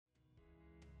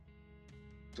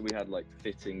So we had like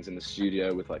fittings in the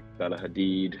studio with like Bella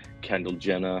Hadid, Kendall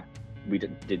Jenner. We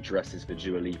did dresses for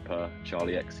Dua Lipa,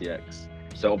 Charlie XCX.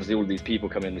 So obviously all of these people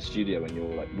come in the studio and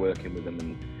you're like working with them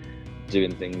and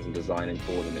doing things and designing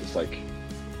for them. It's like,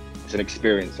 it's an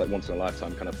experience, like once in a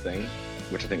lifetime kind of thing,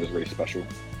 which I think was really special.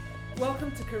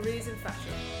 Welcome to Careers in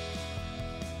Fashion.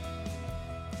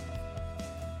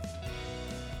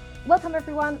 Welcome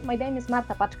everyone, my name is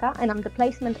Marta Paczka and I'm the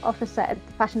Placement Officer at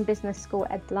the Fashion Business School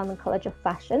at the London College of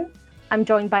Fashion. I'm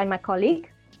joined by my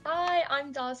colleague. Hi,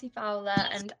 I'm Darcy Fowler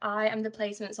and I am the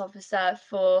Placements Officer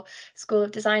for School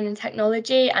of Design and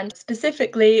Technology and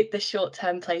specifically the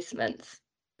short-term placements.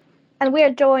 And we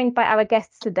are joined by our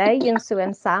guests today, Yunsu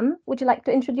and Sam. Would you like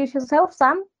to introduce yourself,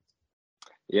 Sam?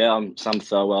 Yeah, I'm Sam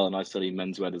Thirlwell and I study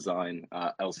menswear design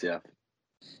at LCF.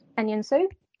 And Yunsu?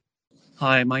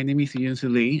 Hi, my name is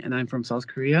Yunsu Lee, and I'm from South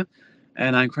Korea.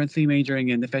 And I'm currently majoring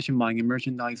in the fashion buying and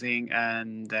merchandising,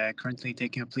 and currently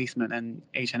taking a placement in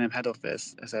H&M head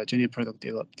office as a junior product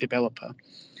developer.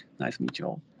 Nice to meet you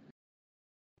all.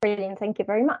 Brilliant, thank you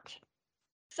very much.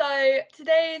 So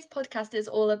today's podcast is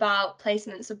all about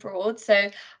placements abroad. So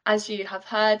as you have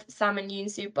heard, Sam and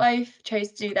Yunsu both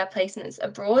chose to do their placements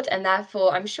abroad, and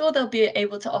therefore I'm sure they'll be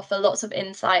able to offer lots of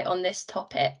insight on this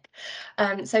topic.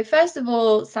 So first of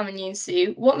all, Sam and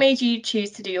Yunsu, what made you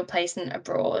choose to do your placement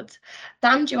abroad?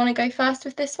 Sam, do you want to go first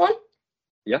with this one?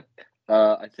 Yeah,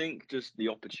 I think just the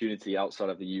opportunity outside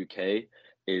of the UK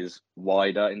is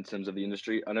wider in terms of the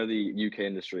industry. I know the UK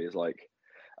industry is like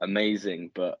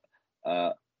amazing, but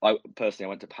I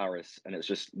went to Paris and it's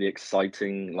just the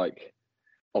exciting like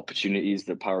opportunities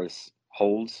that Paris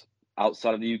holds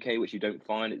outside of the UK, which you don't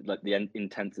find. Like the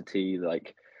intensity,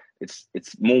 like it's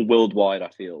more worldwide, I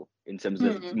feel, in terms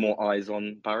of more eyes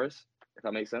on Paris, if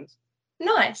that makes sense.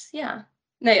 Nice, yeah.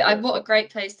 No, what a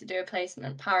great place to do a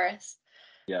placement, Paris.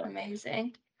 Yeah.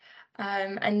 Amazing.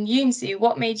 And Yunsu,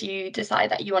 what made you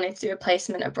decide that you wanted to do a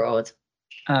placement abroad?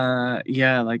 To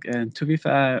be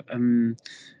fair,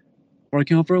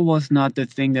 working abroad was not the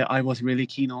thing that I was really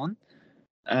keen on.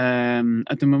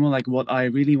 At the moment, like what I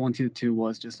really wanted to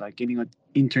was just like getting an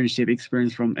internship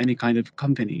experience from any kind of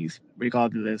companies,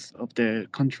 regardless of the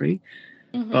country.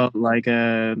 But like,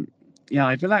 I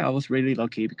feel like I was really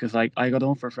lucky because like I got an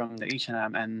offer from the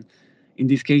H&M, and in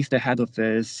this case, the head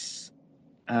office,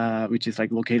 which is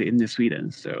like located in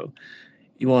Sweden. So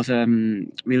it was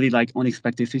really like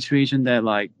unexpected situation that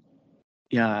like,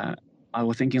 I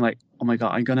was thinking like, oh my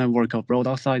God, I'm gonna work abroad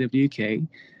outside of the UK.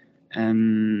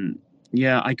 And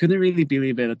I couldn't really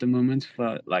believe it at the moment,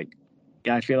 but like,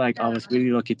 I feel like I was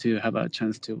really lucky to have a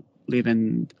chance to live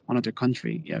in another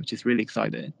country. Yeah, which is really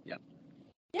excited.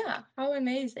 Yeah, how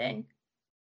amazing.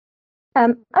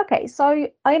 Okay, so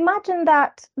I imagine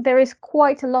that there is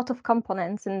quite a lot of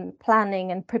components in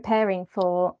planning and preparing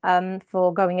for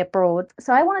going abroad.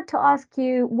 So I wanted to ask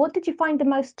you, what did you find the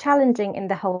most challenging in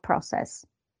the whole process?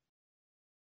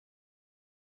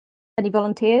 Any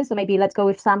volunteers? Or maybe let's go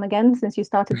with Sam again, since you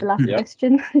started the last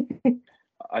question.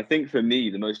 I think for me,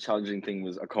 the most challenging thing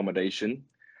was accommodation.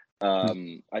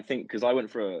 I think because I went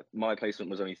for my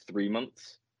placement was only 3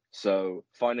 months. So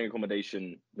finding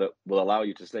accommodation that will allow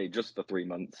you to stay just for 3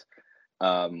 months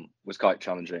was quite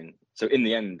challenging. So in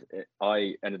the end,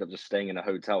 I ended up just staying in a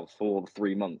hotel for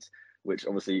 3 months, which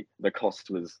obviously the cost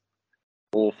was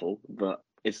awful, but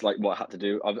it's like what I had to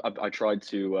do. I tried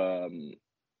to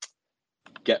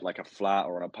get like a flat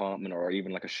or an apartment or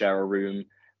even like a share room,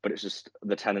 but it's just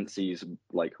the tenancies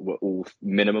like were all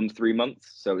minimum 3 months,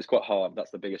 so it's quite hard.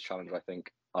 That's the biggest challenge I think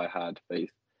I had,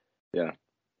 Faith.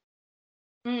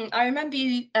 I remember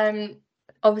you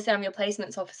obviously I'm your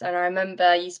placements officer, and I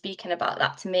remember you speaking about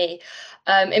that to me.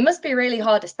 It must be really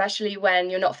hard, especially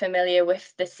when you're not familiar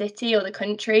with the city or the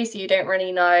country, so you don't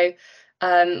really know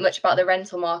much about the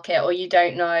rental market, or you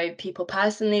don't know people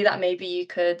personally that maybe you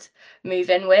could move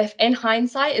in with. In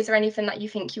hindsight, is there anything that you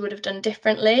think you would have done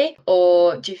differently,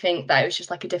 or do you think that it was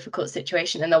just like a difficult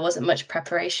situation and there wasn't much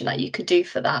preparation that you could do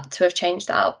for that to have changed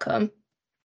the outcome?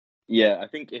 Yeah, I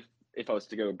think if I was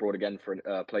to go abroad again for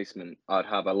a placement, I'd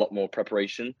have a lot more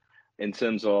preparation. In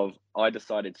terms of, I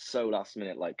decided so last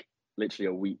minute, like literally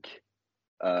a week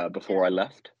before I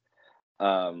left,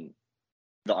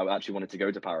 that I actually wanted to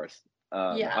go to Paris.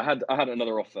 I had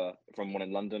another offer from one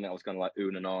in London. I was kind of like ooh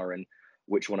and ah and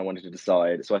which one I wanted to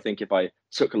decide. So I think if I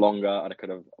took longer, I could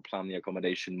have planned the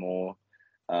accommodation more,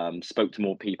 spoke to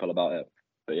more people about it.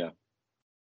 But yeah.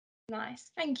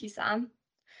 Nice, thank you, Sam.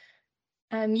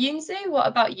 Yunsu, what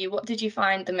about you? What did you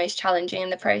find the most challenging in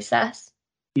the process?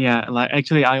 Yeah, like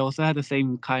actually, I also had the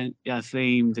same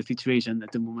the situation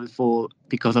at the moment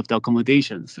because of the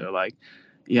accommodation. So like,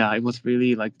 it was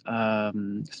really like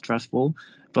stressful.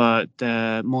 but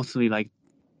mostly like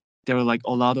there were like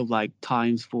a lot of like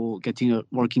times for getting a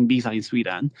working visa in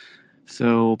Sweden.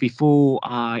 So before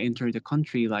I entered the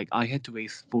country, like I had to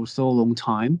wait for so long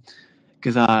time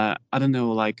because I don't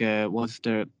know like what's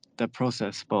the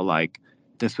process, but like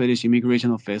the Swedish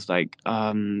immigration office like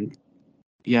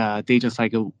yeah, they just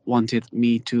like wanted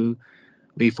me to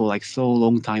wait for like so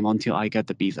long time until I get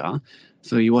the visa.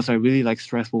 So it was a really like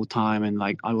stressful time, and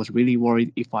like I was really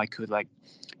worried if I could like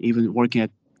even working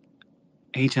at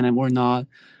H&M or not.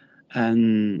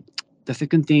 And the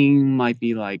second thing might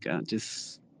be like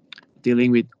just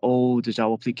dealing with all the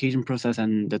job application process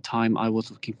and the time I was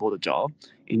looking for the job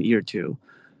in year 2.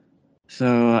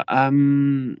 So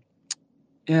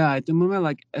yeah, at the moment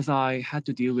like as I had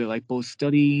to deal with like both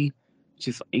study,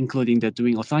 just including the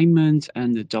doing assignments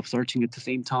and the job searching at the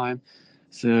same time.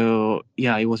 So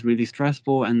yeah, it was really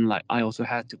stressful, and like I also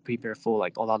had to prepare for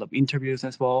like a lot of interviews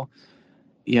as well.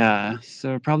 Yeah,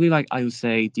 so probably like I would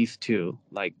say these two,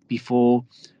 like before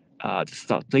the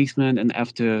start placement and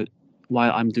after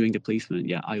while I'm doing the placement.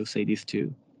 Yeah, I would say these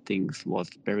two things was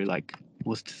very like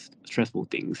most stressful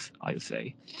things, I would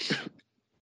say.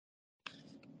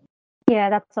 Yeah,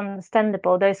 that's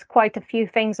understandable. There's quite a few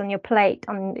things on your plate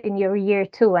in your year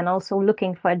 2, and also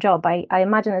looking for a job. I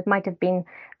imagine it might have been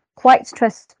quite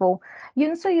stressful.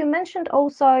 So you mentioned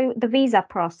also the visa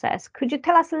process. Could you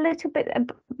tell us a little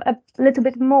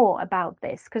bit more about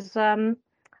this? Because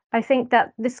I think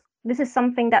that this is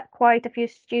something that quite a few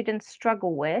students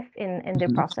struggle with in their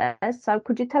Mhm. process. So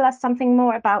could you tell us something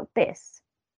more about this?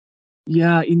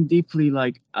 Yeah, in deeply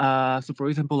like so for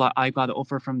example, like, I got an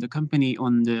offer from the company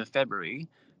on the February,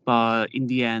 but in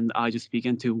the end I just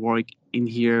began to work in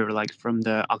here like from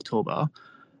the October.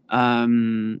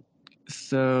 Um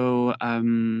so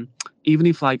even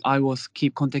if like I was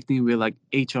keep contacting with like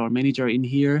HR manager in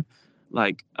here,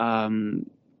 like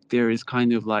there is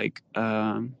kind of like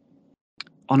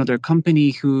another company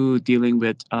who dealing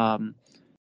with the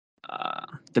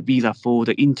visa for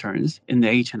the interns in the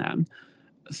H&M.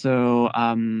 So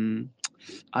I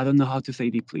don't know how to say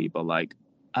deeply, but like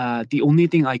the only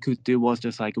thing I could do was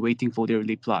just like waiting for their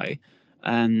reply,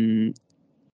 and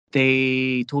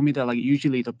they told me that like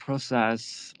usually the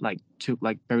process like took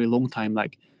like very long time.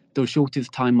 Like the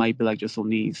shortest time might be like just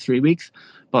only 3 weeks,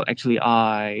 but actually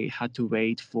I had to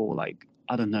wait for like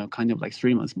I don't know, kind of like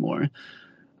 3 months more.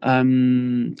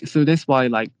 So that's why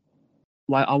like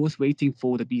while I was waiting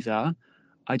for the visa,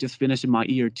 I just finished my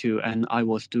year 2 and I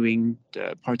was doing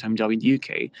the part-time job in the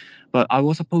UK. But I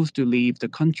was supposed to leave the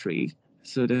country.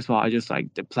 So that's why I just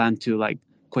like the plan to like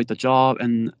quit the job,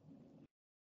 and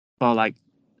but like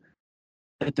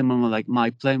at the moment like my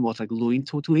plan was like ruined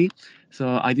totally.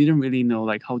 So I didn't really know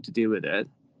like how to deal with it.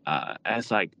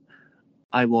 As like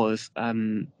I was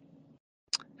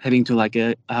having to like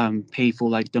pay for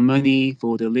like the money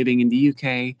for the living in the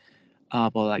UK.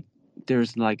 But like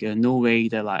there's like no way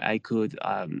that like I could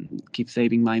keep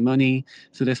saving my money.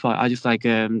 So that's why I just like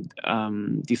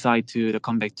decide to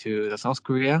come back to the South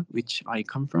Korea, which I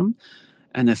come from,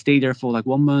 and I stayed there for like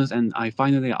 1 month, and I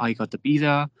finally I got the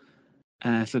visa.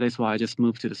 So that's why I just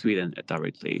moved to the Sweden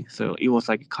directly. So it was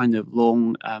like kind of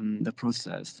long the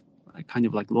process, like kind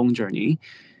of like long journey.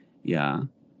 Yeah.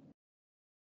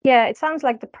 Yeah, it sounds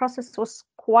like the process was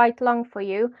quite long for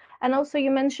you. And also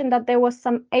you mentioned that there was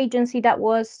some agency that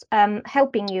was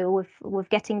helping you with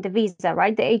getting the visa,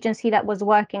 right? The agency that was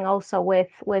working also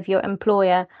with your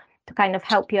employer to kind of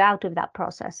help you out with that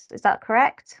process. Is that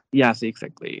correct? Yes,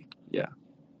 exactly. Yeah.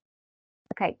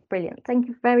 Okay, brilliant. Thank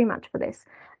you very much for this.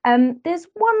 There's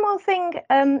one more thing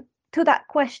to that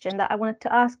question that I wanted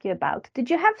to ask you about. Did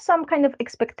you have some kind of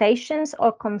expectations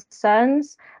or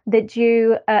concerns? Did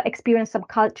you experience some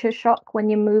culture shock when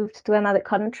you moved to another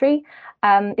country?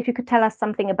 If you could tell us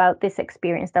something about this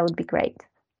experience, that would be great.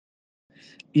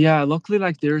 Yeah, luckily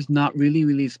like there's not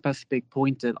really specific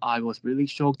point that I was really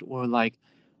shocked or like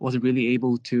was really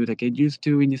able to like get used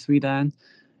to in Sweden.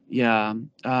 Yeah.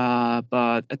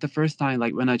 But at the first time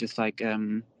like when I just like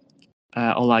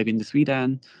alive in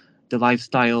Sweden, the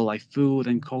lifestyle, like food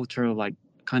and culture, like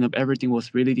kind of everything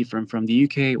was really different from the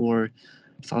UK or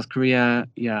South Korea.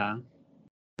 Yeah,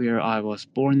 where I was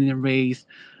born and raised.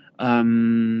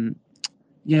 Um,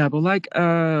 yeah, but like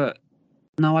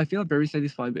now I feel very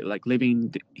satisfied with like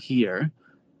living here,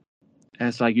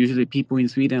 as like usually people in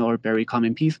Sweden are very calm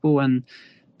and peaceful, and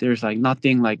there's like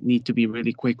nothing like need to be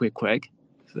really quick.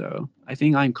 So I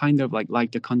think I'm kind of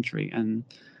like the country and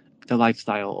the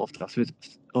lifestyle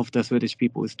of the Swedish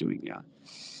people is doing. Yeah.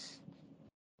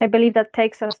 I believe that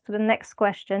takes us to the next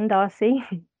question, Darcy.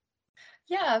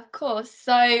 Yeah, of course.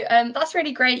 So that's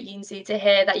really great, Yunzi, to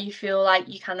hear that you feel like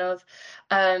you kind of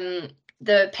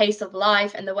the pace of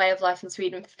life and the way of life in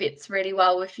Sweden fits really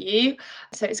well with you.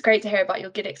 So it's great to hear about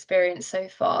your good experience so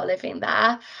far living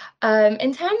there.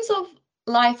 In terms of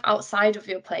life outside of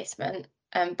your placement,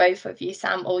 both of you,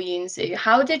 Sam or Yunzu,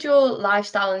 how did your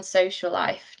lifestyle and social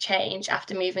life change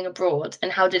after moving abroad,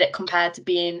 and how did it compare to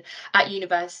being at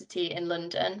university in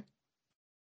London?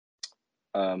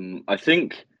 I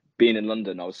think being in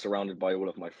London, I was surrounded by all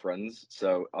of my friends,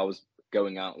 so I was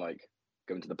going out, like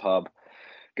going to the pub,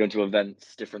 going to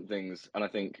events, different things. And I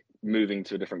think moving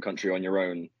to a different country on your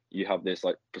own, you have this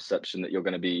like perception that you're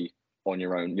going to be on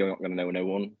your own. You're not going to know no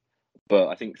one. But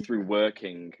I think through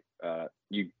working,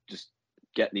 you just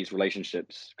get these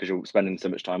relationships because you're spending so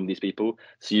much time with these people.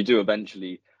 So you do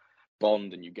eventually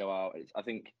bond and you go out. I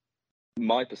think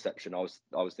my perception, I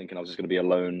was thinking I was just going to be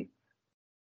alone,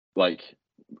 like,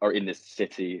 or in this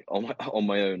city on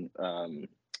my own,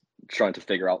 trying to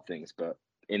figure out things. But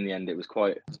in the end, it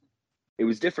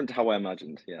was different to how I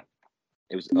imagined. Yeah,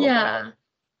 it was. Yeah.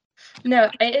 No,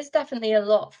 it is definitely a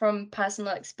lot from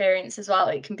personal experience as well.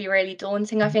 It can be really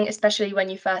daunting, I think, especially when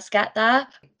you first get there.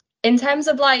 In terms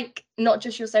of like not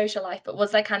just your social life, but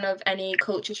was there kind of any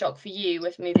culture shock for you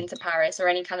with moving to Paris, or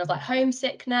any kind of like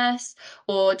homesickness?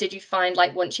 Or did you find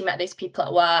like once you met those people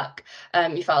at work,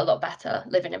 you felt a lot better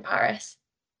living in Paris?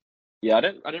 Yeah, I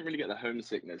didn't really get the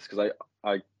homesickness because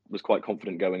I was quite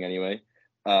confident going anyway.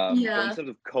 But in Yeah. terms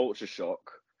of culture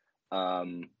shock,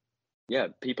 yeah,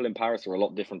 people in Paris are a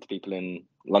lot different to people in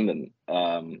London.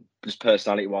 Just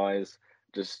personality wise,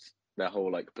 just their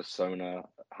whole like persona,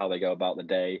 how they go about the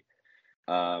day,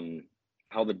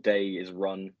 how the day is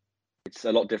run. It's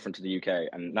a lot different to the UK,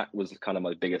 and that was kind of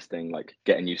my biggest thing, like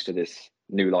getting used to this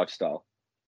new lifestyle.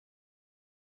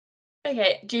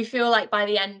 Okay. Do you feel like by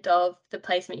the end of the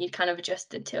placement you'd kind of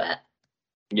adjusted to it?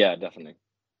 Yeah, definitely.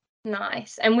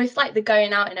 Nice. And with like the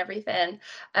going out and everything,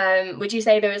 would you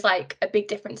say there was like a big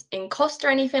difference in cost or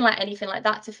anything like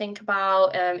that to think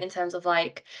about, in terms of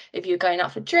like if you're going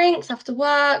out for drinks after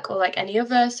work or like any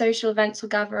other social events or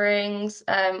gatherings?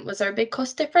 Was there a big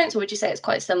cost difference, or would you say it's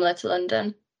quite similar to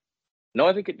London? No,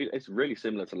 I think it's really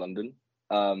similar to London.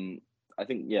 I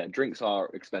think, yeah, drinks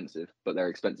are expensive, but they're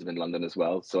expensive in London as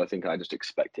well. So I think I just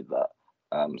expected that.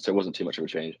 So it wasn't too much of a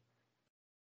change.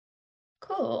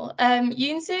 Cool.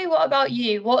 Yunzu, what about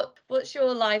you? What's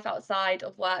your life outside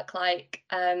of work like?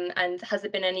 And has there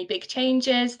been any big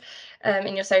changes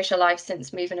in your social life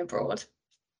since moving abroad?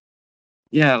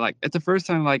 Yeah, like at the first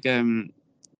time, like the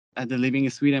living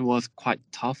in Sweden was quite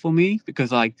tough for me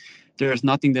because like there's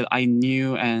nothing that I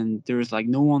knew, and there's like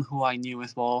no one who I knew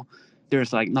as well.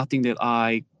 There's like nothing that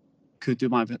I could do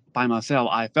by myself,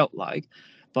 I felt like.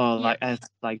 But Yeah. like as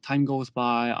like time goes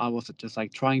by, I was just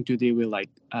like trying to deal with like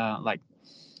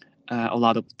a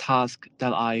lot of tasks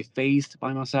that I faced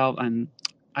by myself, and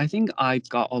I think I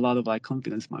got a lot of like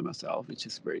confidence by myself, which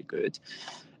is very good.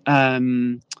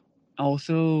 Um,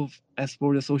 Also, as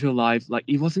for the social life, like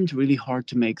it wasn't really hard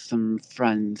to make some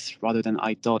friends rather than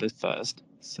I thought at first.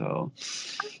 So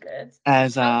That's good.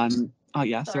 as How, oh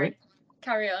yeah, sorry. sorry,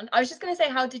 carry on. I was just going to say,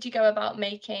 how did you go about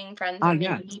making friends and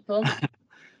Yeah. meeting people?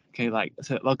 Okay, like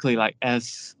so luckily, like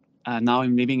as now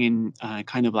I'm living in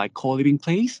kind of like co-living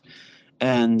place,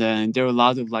 and there are a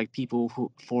lot of like people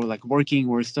who for like working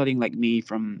or studying like me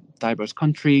from diverse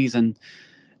countries, and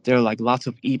there are like lots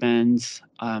of events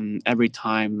every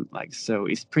time, like so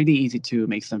it's pretty easy to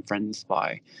make some friends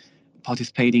by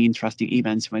participating in interesting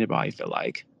events whenever I feel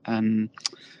like.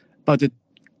 But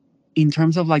in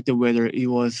terms of like the weather, it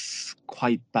was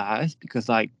quite bad because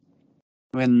like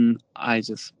when I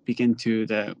just began to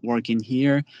the work in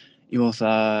here, it was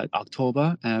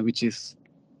October, which is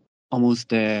almost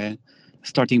the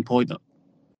starting point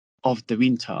of the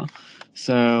winter.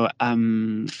 So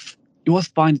it was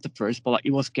fine at the first, but like,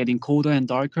 it was getting colder and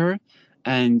darker.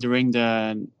 And during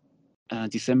the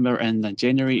December and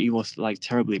January, it was like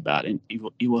terribly bad, and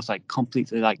it was like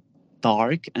completely like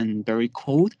dark and very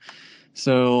cold.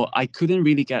 So I couldn't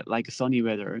really get like sunny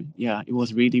weather. Yeah, it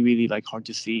was really really like hard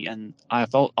to see, and I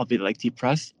felt a bit like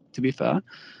depressed, to be fair.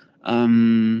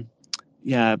 Um,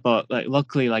 yeah, but like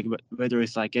luckily like weather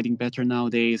is like getting better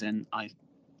nowadays, and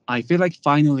I feel like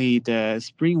finally the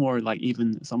spring or like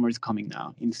even summer is coming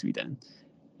now in Sweden.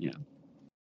 Yeah.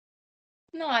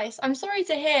 Nice. I'm sorry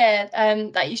to hear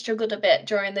that you struggled a bit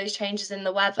during those changes in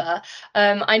the weather.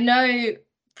 I know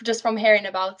just from hearing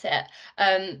about it,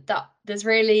 that there's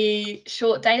really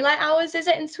short daylight hours, is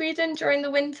it, in Sweden during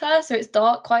the winter? So it's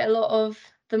dark quite a lot of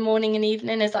the morning and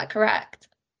evening. Is that correct?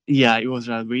 Yeah, it was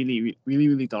really really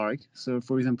really dark. So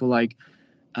for example, like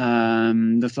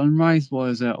the sunrise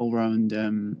was around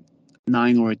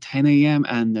 9 or 10 a.m.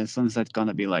 and the sunset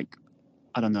gonna be like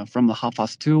I don't know, from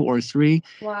 2:30 or 3.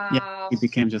 Yeah, Wow. it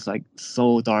became just like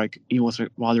so dark. It was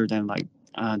rather than like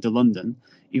the London.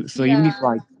 So even if Yeah.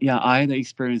 like I had the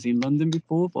experience in London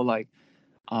before, but like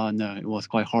no, it was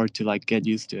quite hard to like get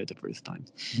used to it the first time.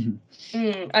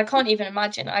 I can't even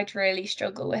imagine. I'd really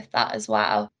struggle with that as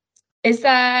well. Is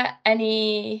there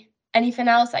anything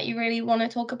else that you really want to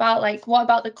talk about? Like, what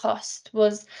about the cost?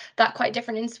 Was that quite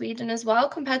different in Sweden as well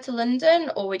compared to London,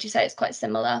 or would you say it's quite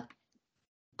similar?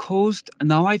 Cost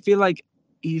now I feel like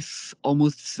is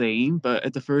almost the same, but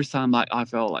at the first time like I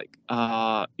felt like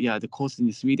the cost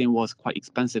in Sweden was quite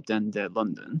expensive than the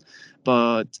London.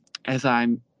 But as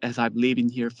I've lived in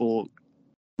here for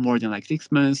more than like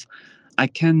 6 months, I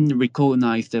can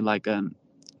recognize that like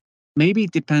maybe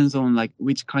it depends on like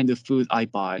which kind of food I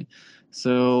buy.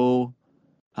 So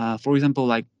for example,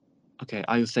 like okay,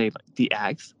 I would say like, the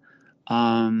eggs,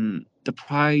 the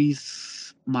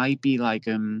price might be like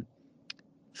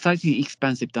slightly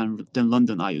expensive than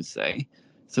London, I would say.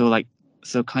 So like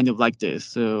kind of like this.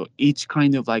 So each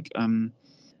kind of like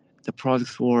the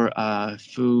products for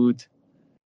food,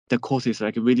 the cost is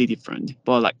like really different,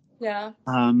 but like Yeah.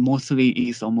 mostly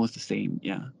is almost the same.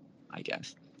 Yeah, I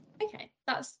guess. Okay,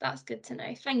 that's good to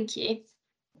know. Thank you.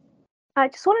 I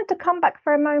just wanted to come back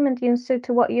for a moment, Yunsu,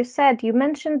 to what you said. You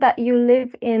mentioned that you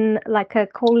live in like a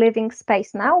co-living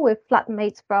space now with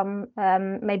flatmates from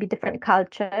maybe different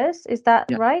cultures. Is that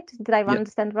Yeah. right? Did I Yeah.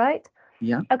 understand right?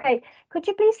 Yeah. Okay. Could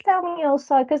you please tell me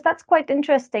also, because that's quite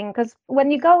interesting, because when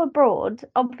you go abroad,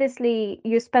 obviously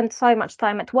you spend so much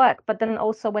time at work, but then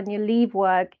also when you leave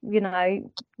work,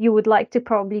 you would like to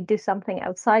probably do something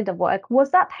outside of work.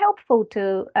 Was that helpful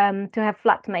to have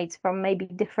flatmates from maybe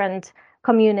different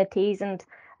communities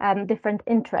and different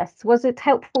interests? Was it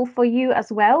helpful for you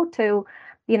as well to,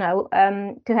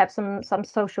 to have some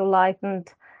social life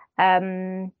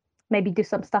and maybe do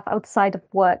some stuff outside of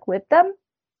work with them?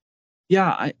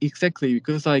 Yeah, exactly.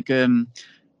 Because like even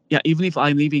if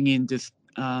I'm living in this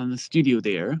studio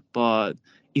there, but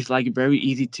it's like very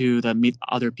easy to meet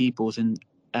other peoples, and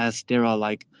as there are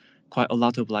like quite a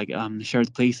lot of like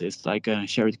shared places, like a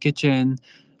shared kitchen,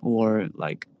 or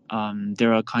like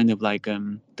there are kind of like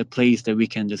the place that we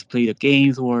can just play the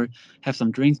games or have some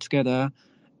drinks together,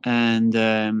 and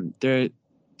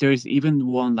there's even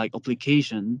one like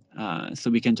application, so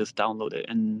we can just download it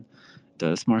and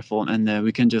the smartphone, and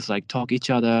we can just like talk each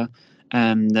other,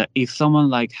 and if someone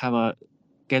like have a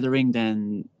gathering,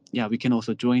 then we can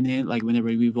also join it like whenever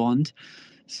we want.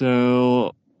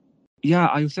 So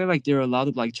I would say like there are a lot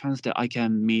of like chance that I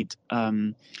can meet a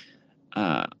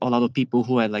lot of people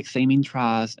who had like same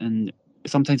interests, and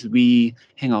sometimes we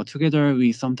hang out together,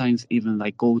 we sometimes even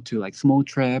like go to like small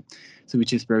trip, so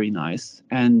which is very nice.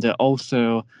 And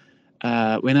also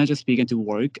when I just began to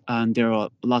work, and there are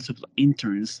lots of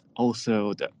interns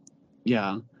also that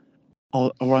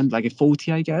all around like a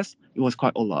 40, I guess. It was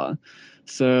quite a lot.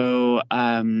 So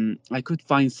I could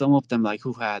find some of them like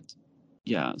who had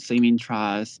same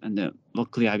interests, and then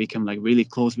luckily I became like really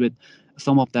close with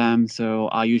some of them. So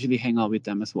I usually hang out with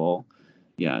them as well.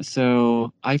 Yeah,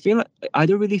 so I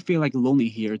don't really feel like lonely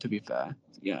here, to be fair.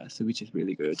 Yeah, so which is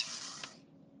really good.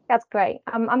 That's great.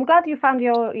 I'm glad you found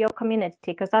your community,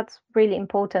 because that's really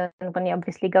important when you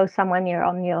obviously go somewhere and you're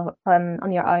on your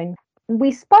own.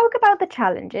 We spoke about the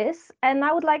challenges, and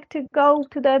I would like to go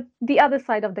to the other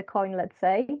side of the coin, let's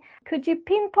say. Could you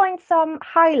pinpoint some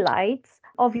highlights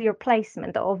of your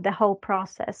placement, of the whole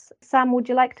process? Sam, would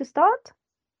you like to start?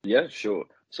 Yeah, sure.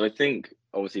 So I think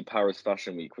obviously Paris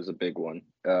Fashion Week was a big one.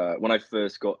 When I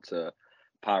first got to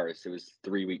Paris, it was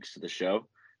 3 weeks to the show,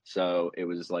 so it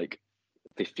was like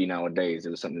 15-hour days. It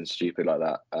was something stupid like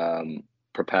that.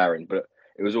 Preparing, but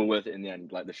it was all worth it in the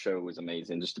end. Like the show was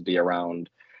amazing, just to be around,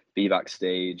 be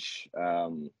backstage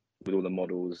with all the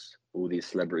models, all these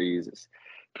celebrities. It's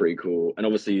pretty cool. And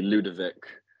obviously Ludovic,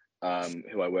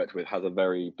 who I worked with, has a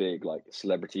very big like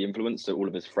celebrity influence. So all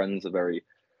of his friends are very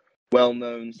well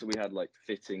known. So we had like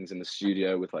fittings in the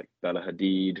studio with like Bella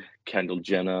Hadid, Kendall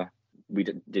Jenner. We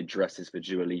did dresses for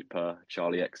Dua Lipa,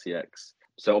 Charlie XCX.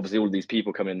 So obviously all of these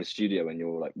people come in the studio and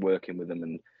you're like working with them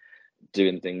and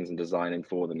doing things and designing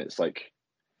for them. It's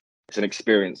an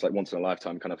experience, like once in a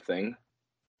lifetime kind of thing,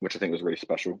 which I think was really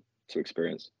special to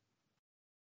experience.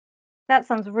 That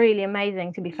sounds really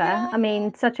amazing, to be fair. I Yeah.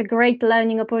 mean, such a great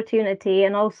learning opportunity,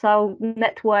 and also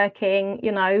networking,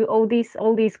 all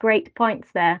these great points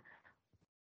there.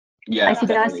 Yeah, I see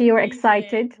that. I definitely. see you're Amazing.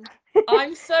 excited.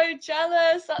 I'm so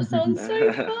jealous. That sounds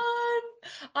so fun.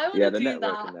 I want Yeah, to the do networking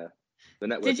that. there. The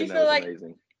Did you networking there feel was like,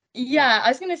 amazing. yeah, I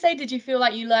was going to say, did you feel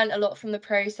like you learned a lot from the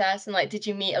process, and like, did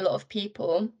you meet a lot of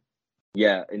people?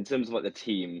 Yeah, in terms of like the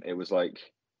team, it was like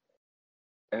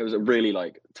it was a really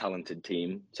like talented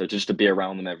team. So just to be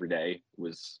around them every day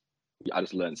I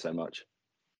just learned so much.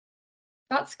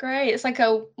 That's great. It's like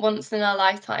a once in a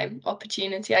lifetime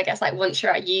opportunity, I guess, like once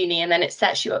you're at uni, and then it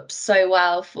sets you up so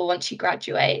well for once you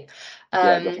graduate.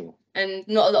 Yeah, definitely. And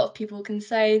not a lot of people can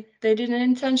say they did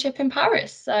an internship in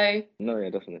Paris. So No, yeah,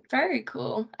 definitely. very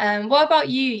cool. What about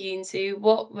you, Yunzu?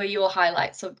 What were your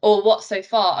highlights or what so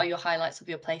far are your highlights of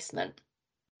your placement?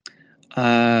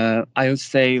 I would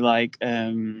say like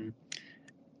the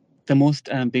most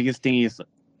biggest thing is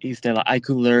that like, I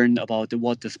could learn about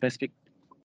what the specific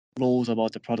roles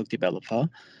about the product developer.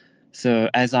 So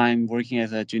as I'm working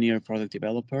as a junior product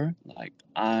developer, like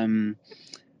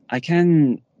I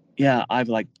can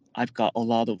I've got a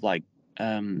lot of like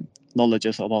knowledge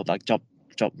about like job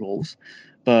roles,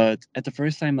 but at the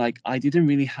first time like I didn't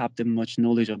really have that much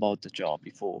knowledge about the job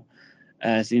before.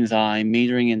 Since I'm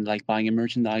majoring in like buying and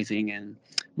merchandising, and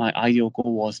my ideal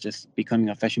goal was just becoming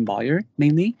a fashion buyer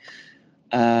mainly.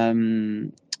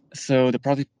 So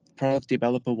the product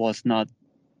developer was not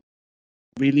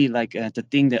really like the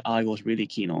thing that I was really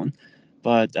keen on.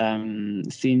 But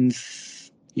since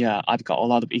I've got a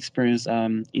lot of experience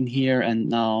in here, and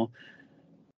now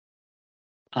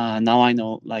I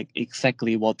know like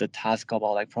exactly what the task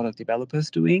about like product developers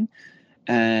doing,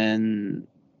 and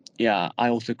I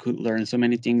also could learn so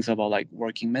many things about like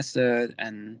working method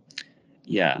and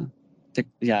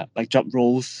like job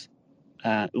roles.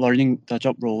 Learning the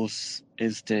job roles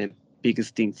is the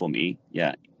biggest thing for me.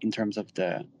 In terms of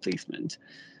the placement.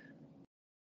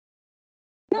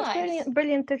 Nice.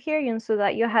 Brilliant to hear, you, so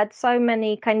that you had so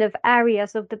many kind of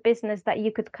areas of the business that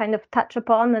you could kind of touch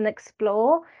upon and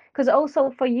explore. Because also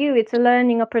for you, it's a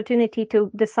learning opportunity to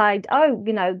decide, oh,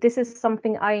 this is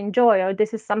something I enjoy, or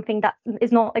this is something that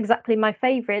is not exactly my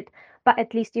favorite, but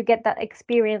at least you get that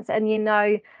experience, and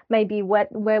maybe where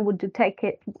would it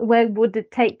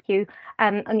take you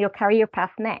on your career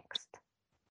path next.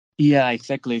 Yeah,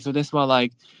 exactly. So that's why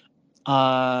like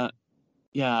after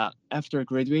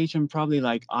graduation, probably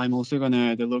like I'm also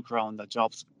gonna look around the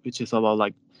jobs which is about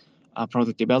like a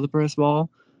product developer as well.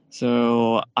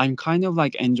 So I'm kind of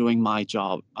like enjoying my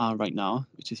job right now,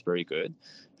 which is very good.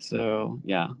 So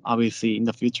I will see in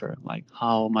the future like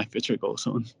how my future goes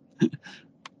on.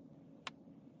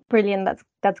 Brilliant.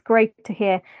 That's great to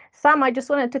hear. Sam, I just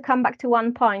wanted to come back to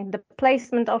one point. The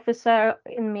placement officer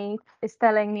in me is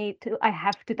telling me I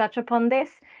have to touch upon this.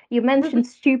 You mentioned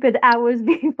stupid hours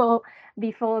before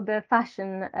the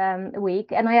fashion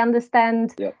week, and I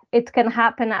understand it can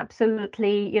happen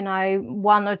absolutely,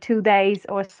 1 or 2 days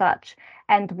or such.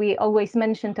 And we always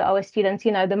mention to our students,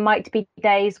 there might be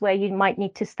days where you might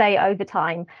need to stay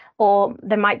overtime, or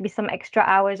there might be some extra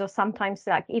hours, or sometimes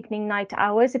like evening, night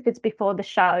hours if it's before the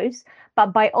shows.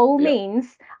 But by all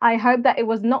means, I hope that it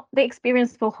was not the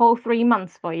experience for whole 3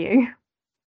 months for you.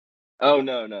 Oh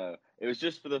no. It was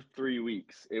just for the 3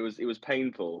 weeks. It was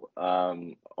painful,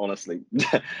 honestly.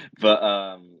 But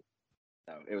no,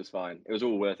 it was fine. It was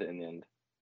all worth it in the end.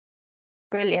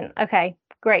 Brilliant. Okay,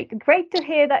 great to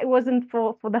hear that it wasn't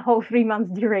for the whole 3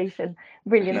 months duration.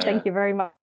 Brilliant. No, Thank you very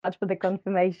much for the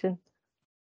confirmation.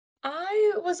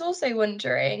 I was also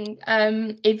wondering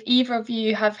if either of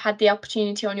you have had the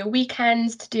opportunity on your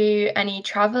weekends to do any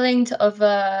traveling to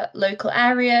other local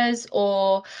areas,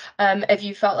 or have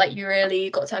you felt like you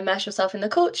really got to immerse yourself in the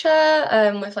culture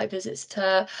with like visits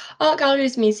to art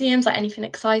galleries, museums, like anything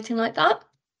exciting like that?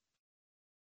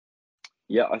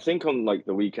 Yeah, I think on like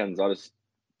the weekends,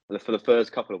 for the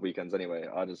first couple of weekends anyway,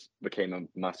 I just became a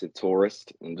massive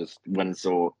tourist and just went and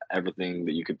saw everything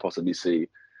that you could possibly see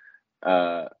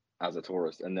as a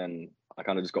tourist, and then I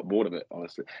kind of just got bored of it,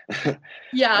 honestly.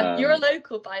 Yeah, you're a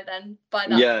local by then, by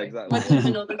that Yeah, point. exactly. Once you've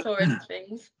done all the tourist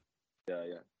things.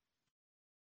 Yeah.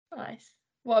 Nice.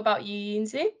 What about you,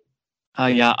 Yunzi?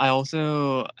 I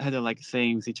also had a like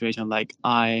same situation. Like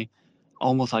I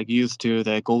almost like used to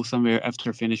go somewhere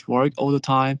after finish work all the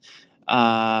time.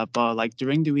 But like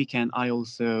during the weekend, I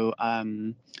also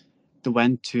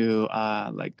went to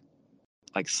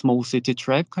like small city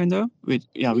trip kind of, which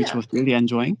was really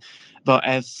enjoying. But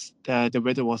as the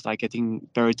weather was like getting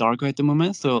very dark at the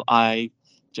moment, so I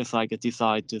just like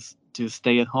decide to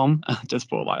stay at home just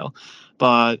for a while.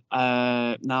 But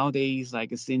nowadays,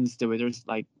 like since the weather's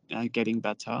like getting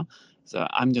better, so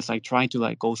I'm just like trying to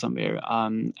like go somewhere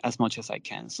as much as I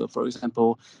can. So for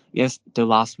example, the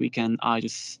last weekend I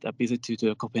just visited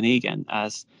to Copenhagen,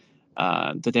 as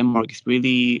the Denmark is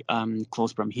really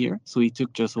close from here, so it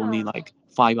took just only like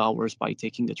 5 hours by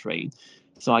taking the train.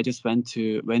 So I just went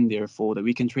there for the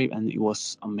weekend trip, and it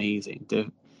was amazing.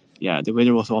 The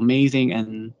weather was amazing,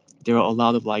 and there are a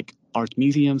lot of like art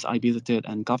museums I visited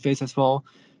and cafes as well.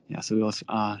 so it was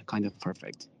kind of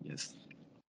perfect. Yes.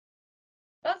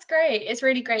 That's great. It's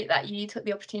really great that you took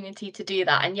the opportunity to do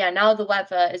that. And yeah, now the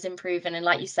weather is improving. And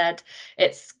like you said,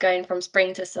 it's going from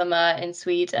spring to summer in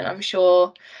Sweden. I'm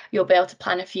sure you'll be able to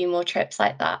plan a few more trips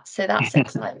like that. So that's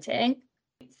exciting.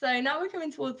 So now we're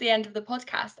coming towards the end of the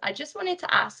podcast. I just wanted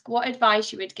to ask what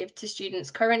advice you would give to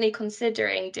students currently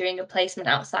considering doing a placement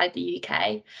outside the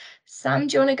UK. Sam,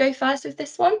 do you want to go first with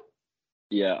this one?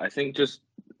 Yeah, I think just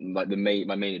like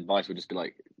my main advice would just be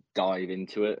like dive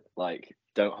into it. Like,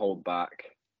 don't hold back.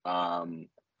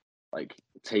 Like,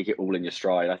 take it all in your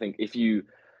stride. I think if you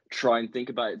try and think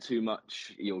about it too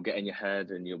much, you'll get in your head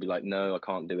and you'll be like, no, I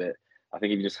can't do it. I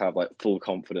think if you just have like full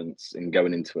confidence in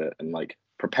going into it and like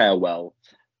prepare well,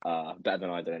 better than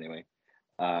I did anyway,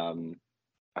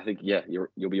 I think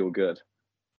you'll be all good.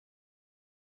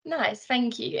 Nice,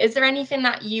 thank you. Is there anything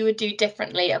that you would do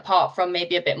differently apart from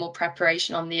maybe a bit more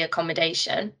preparation on the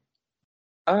accommodation?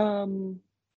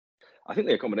 I think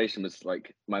the accommodation was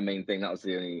like my main thing. That was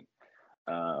the only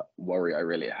worry I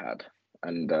really had,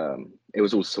 and it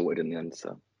was all sorted in the end.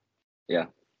 So yeah,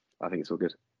 I think it's all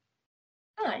good.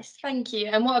 Nice, thank you.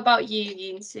 And what about you,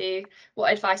 Yoon-Soo?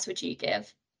 What advice would you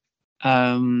give?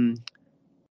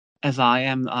 As I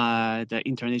am the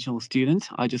international student,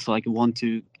 I just like want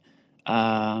to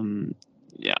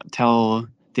tell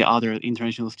the other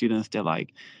international students that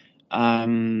like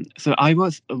so I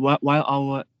was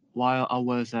while I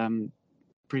was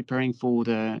preparing for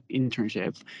the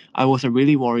internship, I was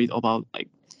really worried about like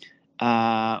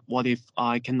what if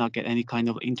I cannot get any kind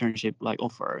of internship like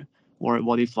offer, or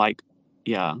what if like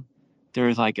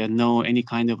there's like any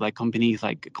kind of like companies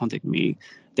like contact me,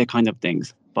 that kind of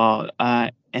things. But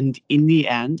and in the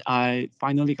end, I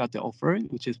finally got the offer,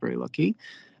 which is very lucky.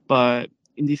 But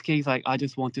in this case, like I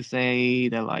just want to say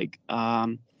that like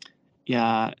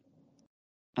the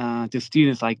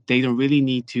students, like they don't really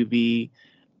need to be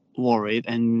worried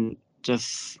and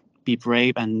just be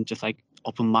brave and just like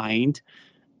open mind.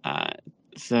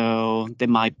 So that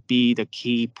might be the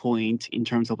key point in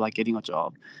terms of like getting a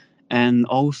job. And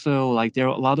also like there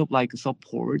are a lot of like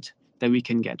support that we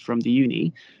can get from the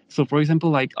uni. So for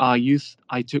example, like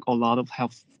I took a lot of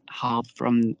help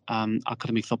from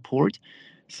academic support.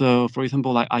 So for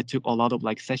example, like I took a lot of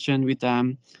like session with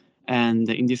them, and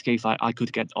in this case, I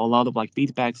could get a lot of like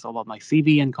feedbacks about my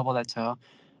CV and cover letter,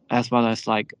 as well as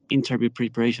like interview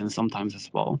preparation sometimes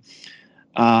as well.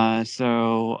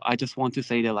 So I just want to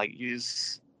say that like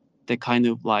use the kind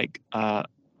of like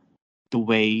the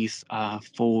ways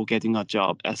for getting a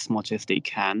job as much as they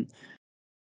can.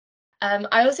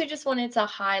 I also just wanted to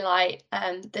highlight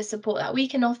the support that we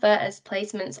can offer as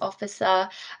placements officer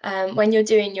when you're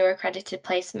doing your accredited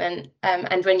placement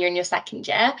and when you're in your second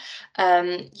year.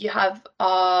 You have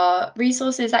our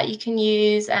resources that you can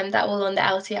use that will on the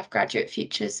LTF Graduate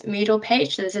Futures Moodle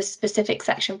page. So there's a specific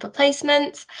section for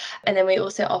placements. And then we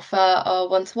also offer our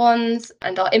one-to-ones,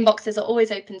 and our inboxes are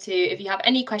always open to if you have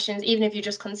any questions, even if you're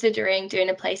just considering doing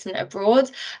a placement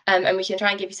abroad, and we can try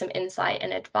and give you some insight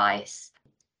and advice.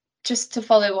 Just to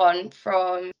follow on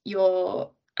from your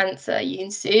answer,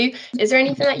 Yoon-Soo, is there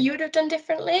anything that you would have done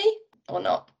differently or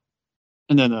not?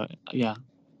 No, yeah,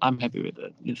 I'm happy with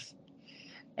it. Yes.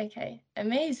 Okay,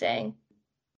 amazing.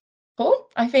 Cool.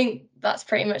 I think that's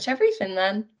pretty much everything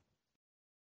then.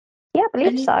 Yeah, I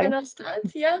believe so. Anything else to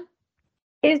add? Yeah.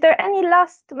 Is there any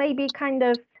last, maybe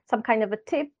some kind of a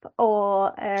tip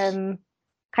or kind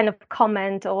of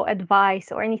comment or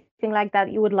advice or anything like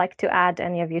that you would like to add,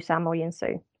 any of you, Sam or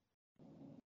Yoon-Soo?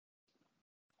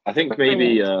 I think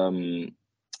maybe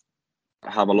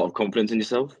have a lot of confidence in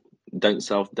yourself. Don't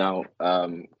self-doubt.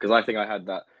 Because I think I had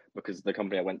that because the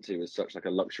company I went to was such like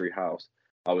a luxury house.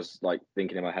 I was like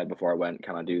thinking in my head before I went,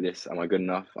 can I do this? Am I good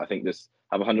enough? I think just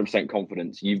have 100%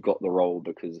 confidence. You've got the role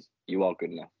because you are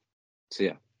good enough. So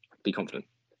yeah, be confident.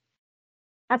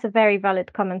 That's a very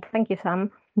valid comment. Thank you, Sam.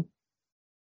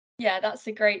 Yeah, that's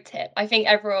a great tip. I think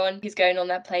everyone who's going on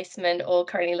their placement or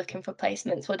currently looking for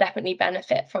placements will definitely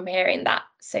benefit from hearing that.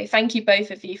 So thank you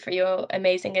both of you for your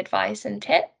amazing advice and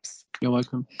tips. You're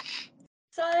welcome.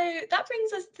 So that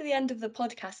brings us to the end of the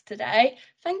podcast today.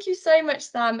 Thank you so much,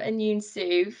 Sam and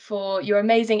Yoon-Soo, for your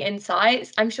amazing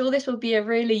insights. I'm sure this will be a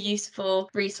really useful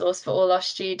resource for all our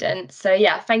students. So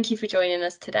yeah, thank you for joining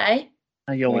us today.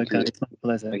 You're welcome. It's my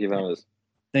pleasure. Thank you very much.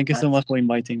 Thank you so much for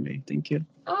inviting me. Thank you.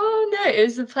 Oh, no, it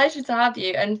was a pleasure to have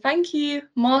you. And thank you,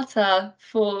 Marta,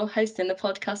 for hosting the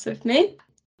podcast with me.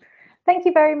 Thank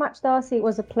you very much, Darcy. It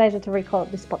was a pleasure to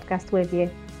record this podcast with you.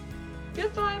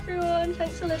 Goodbye, everyone.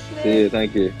 Thanks for listening. See you.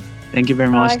 Thank you. Thank you very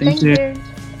much. Bye. Thank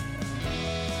you.